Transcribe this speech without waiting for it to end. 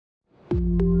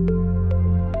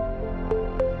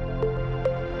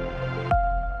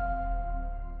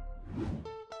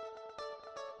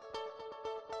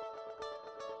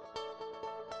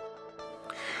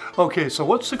Okay, so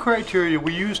what's the criteria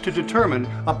we use to determine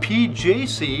a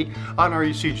PJC on our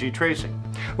ECG tracing?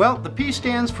 Well, the P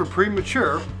stands for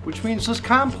premature, which means this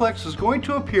complex is going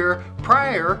to appear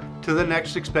prior to the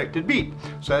next expected beat.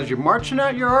 So as you're marching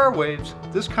out your R waves,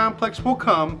 this complex will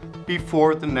come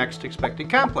before the next expected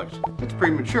complex. It's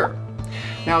premature.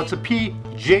 Now it's a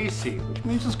PJC, which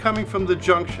means it's coming from the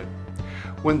junction.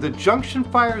 When the junction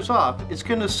fires off, it's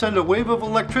going to send a wave of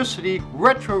electricity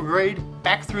retrograde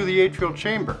back through the atrial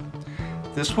chamber.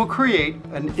 This will create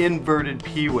an inverted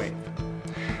P wave.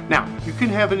 Now, you can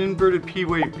have an inverted P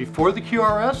wave before the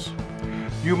QRS,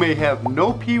 you may have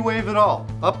no P wave at all,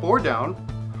 up or down,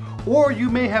 or you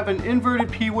may have an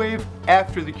inverted P wave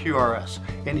after the QRS.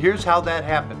 And here's how that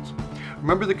happens.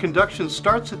 Remember, the conduction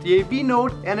starts at the AV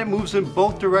node and it moves in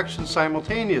both directions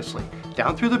simultaneously,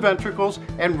 down through the ventricles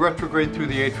and retrograde through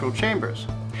the atrial chambers.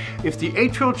 If the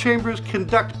atrial chambers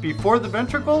conduct before the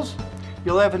ventricles,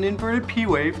 you'll have an inverted P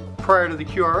wave prior to the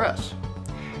QRS.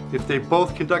 If they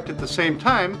both conduct at the same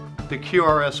time, the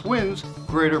QRS wins,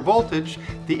 greater voltage,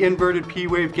 the inverted P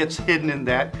wave gets hidden in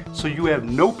that, so you have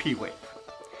no P wave.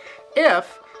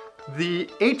 If the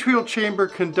atrial chamber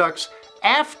conducts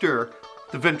after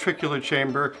the ventricular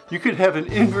chamber, you could have an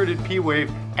inverted P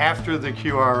wave after the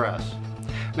QRS.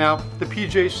 Now, the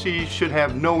PJC should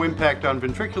have no impact on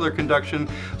ventricular conduction,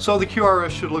 so the QRS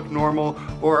should look normal,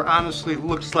 or honestly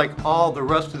looks like all the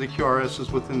rest of the QRS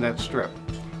is within that strip.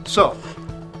 So,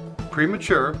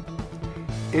 premature,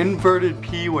 inverted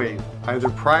P wave, either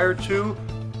prior to,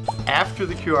 after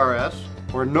the QRS,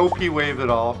 or no P wave at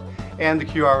all, and the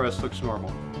QRS looks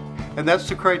normal. And that's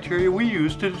the criteria we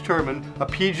use to determine a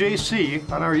PJC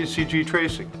on our ECG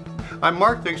tracing. I'm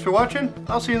Mark, thanks for watching.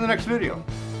 I'll see you in the next video.